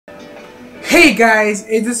Hey guys,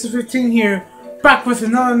 this is 15 here, back with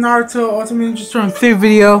another Naruto Ultimate Ninja Storm 3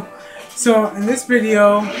 video. So in this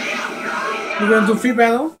video, we're gonna do free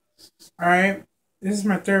battle. Alright, this is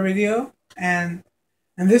my third video, and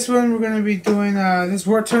in this one we're gonna be doing this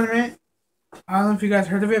world tournament. I don't know if you guys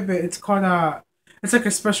heard of it, but it's called it's like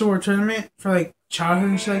a special world tournament for like childhood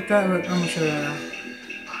and shit like that. Look, I'm gonna show you that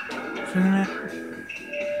now. Tournament.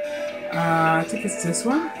 I think it's this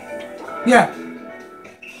one. Yeah.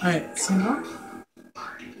 Alright, single.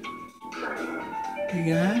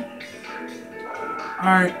 Again.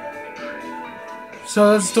 Alright.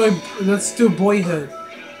 So let's do boyhood.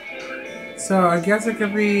 So I guess it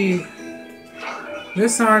could be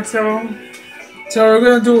this Naruto. So we're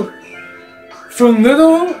gonna do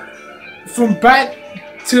from back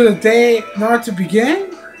to the day Naruto began,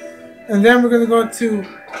 and then we're gonna go to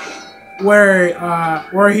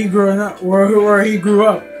where he grew up, where he grew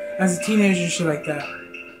up as a teenager and shit like that.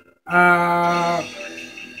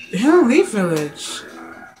 Hidden Leaf Village.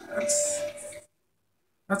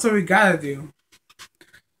 That's what we gotta do.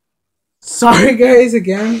 Sorry guys,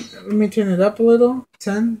 again. Let me turn it up a little.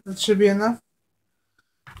 10. That should be enough.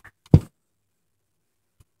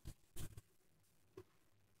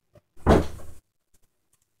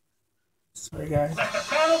 Sorry guys. Let the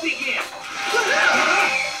battle begin.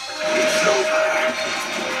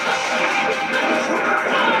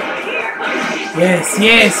 Yes,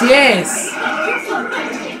 yes, yes.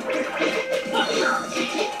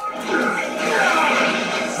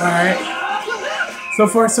 Alright. So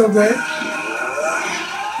far so good.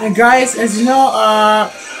 And guys, as you know, I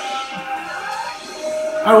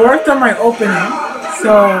worked on my opening.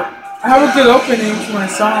 So I have a good opening for my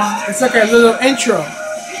song. It's like a little intro.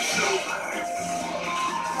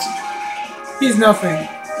 He's nothing.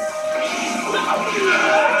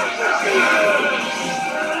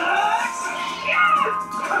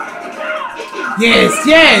 Yes,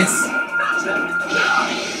 yes.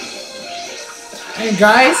 And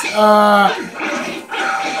guys,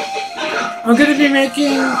 I'm gonna be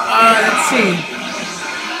making, let's see,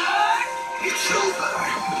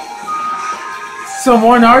 some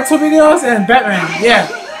more Naruto videos and Batman. Yeah,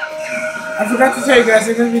 I forgot to tell you guys,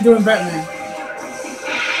 I'm gonna be doing Batman.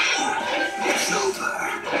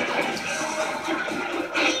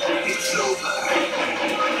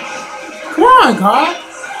 Come on, God.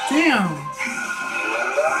 Damn.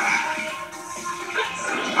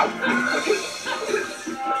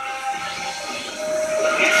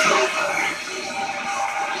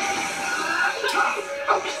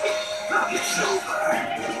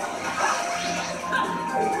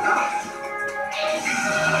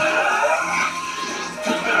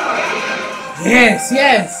 Yes,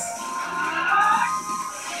 yes.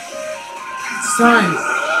 It's time.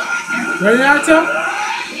 Ready, Naruto?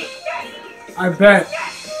 I bet.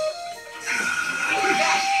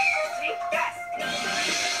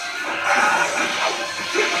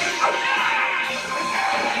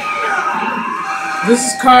 This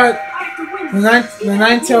is called the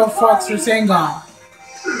Nine-Tailed Fox for Sengon.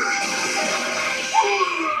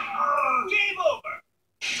 Game over.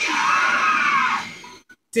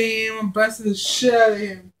 Damn, I'm busting the shit out of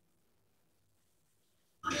him.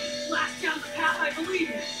 Last down the path, I believe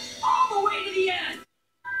in. All the way to the end.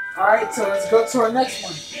 Alright, so let's go to our next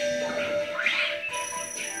one.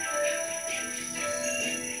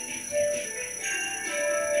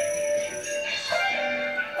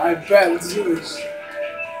 I bet, let's do this.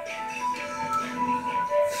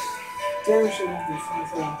 Damn, we should have this.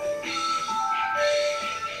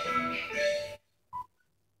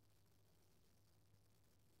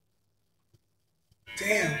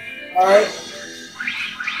 Damn. Alright.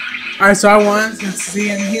 Alright, so I won. Let's see,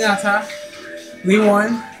 and Hinata. Lee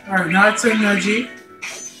won. Alright, Naruto and Neji.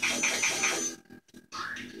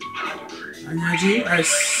 Neji. Alright,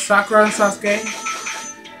 Sakura and Sasuke.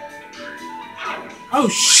 Oh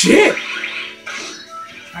shit!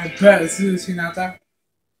 I bet. Let's do this, Hinata.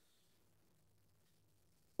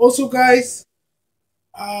 Also, guys,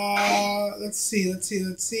 let's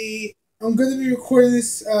see. I'm gonna be recording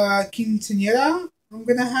this quinceañera I'm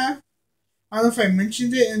gonna have. I don't know if I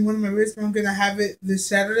mentioned it in one of my videos, but I'm gonna have it this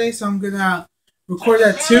Saturday, so I'm gonna record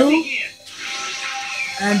that too.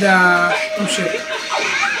 And oh shit,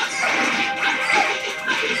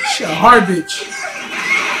 shit, hard bitch.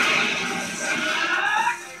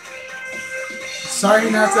 Sorry,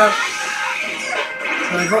 Hinata.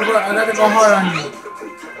 I gotta go hard on you.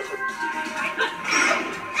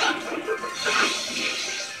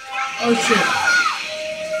 Oh shit.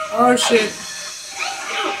 Oh shit.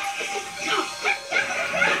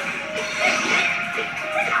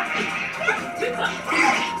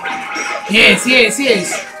 Yes, yes, yes.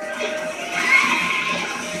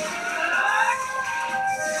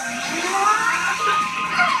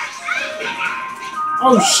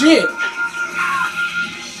 Oh shit!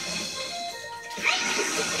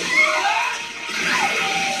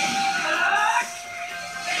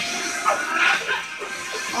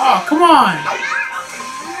 Oh, come on!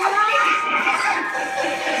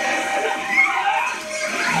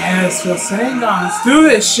 Yes, we're saying on. Let's do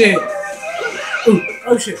this shit! Ooh,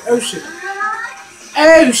 oh shit, oh shit.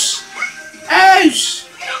 Ouch! Ouch!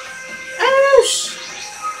 Ouch!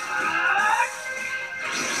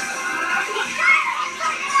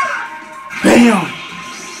 Bam!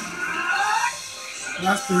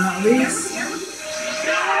 Last but not least.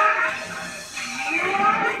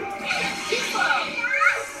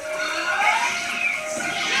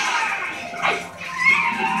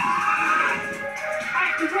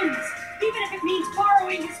 Even if it means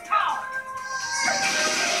borrowing his power.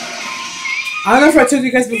 I don't know if I told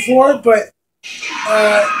you guys before, but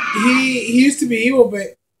he used to be evil,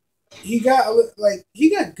 but he got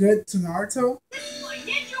good to Naruto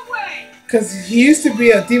because he used to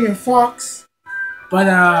be a demon fox, but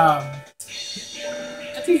I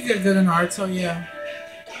think he got good to Naruto. Yeah,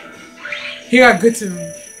 he got good to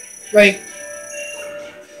him. Like,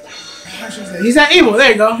 how should I say? He's not evil.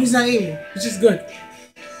 There you go. He's not evil. He's just good.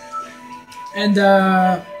 And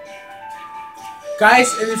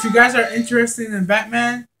guys, and if you guys are interested in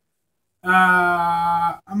Batman,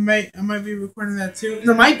 I might be recording that too.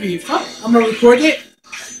 No, might be. Fuck, I'm gonna record it.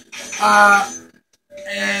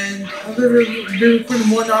 And I'm gonna be recording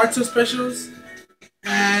more Naruto specials.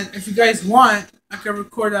 And if you guys want, I can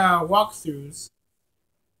record walkthroughs.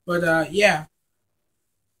 But yeah,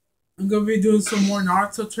 I'm gonna be doing some more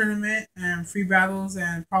Naruto tournament and free battles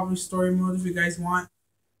and probably story mode if you guys want.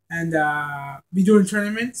 And be doing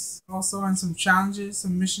tournaments also and some challenges,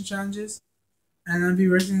 some mission challenges. And I'll be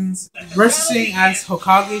wrestling as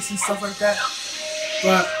Hokages and stuff like that.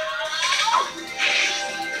 But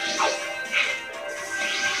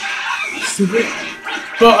stupid.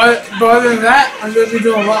 But other than that, I'm gonna be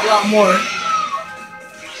doing a lot more.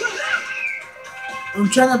 I'm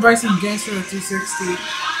trying to buy some games for the 360.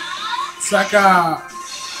 It's like a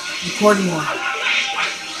recording one.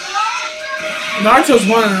 Naruto's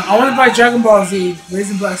one of them. I want to buy Dragon Ball Z,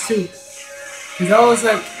 Raisin Blast 2. Because that was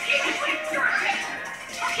like...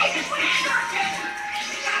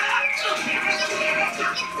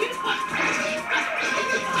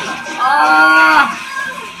 Ah!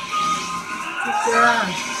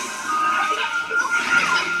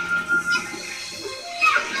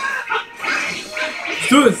 Let's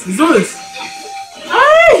do this. Let's do this.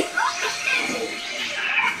 Hey!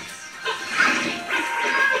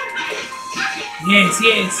 Yes,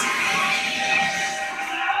 yes.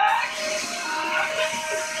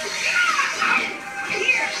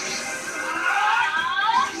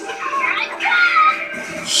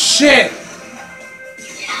 Shit.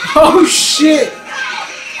 Oh shit.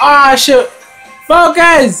 Ah shit.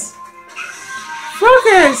 Focus.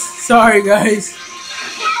 Focus. Sorry guys.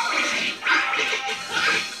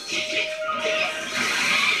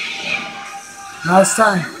 Now it's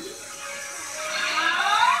time.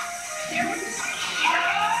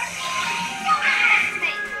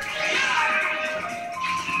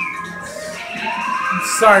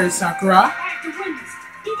 Sorry, Sakura. Even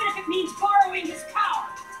if it means borrowing his power.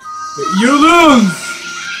 But you lose!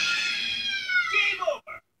 Game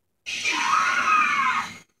over.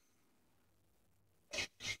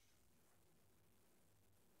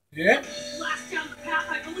 Yeah? Last down the path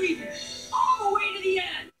I believe in. All the way to the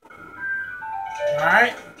end.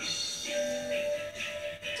 Alright.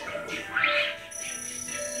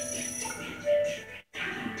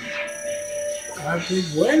 A big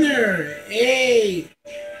winner! Hey!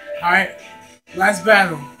 Alright, last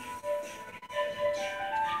battle.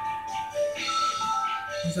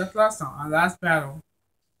 Was that the last time? Our last battle.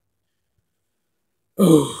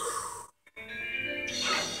 Ooh.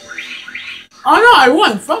 Oh no, I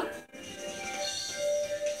won! Fuck!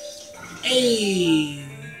 Hey!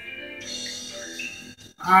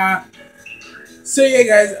 So yeah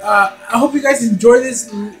guys, I hope you guys enjoyed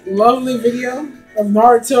this lovely video of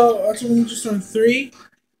Naruto Ultimate Ninja Storm 3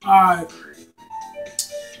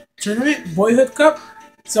 tournament, Boyhood Cup.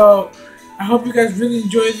 So I hope you guys really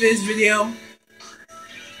enjoyed this video.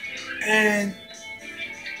 And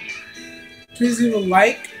please leave a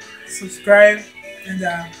like, subscribe, and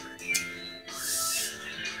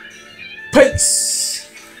peace!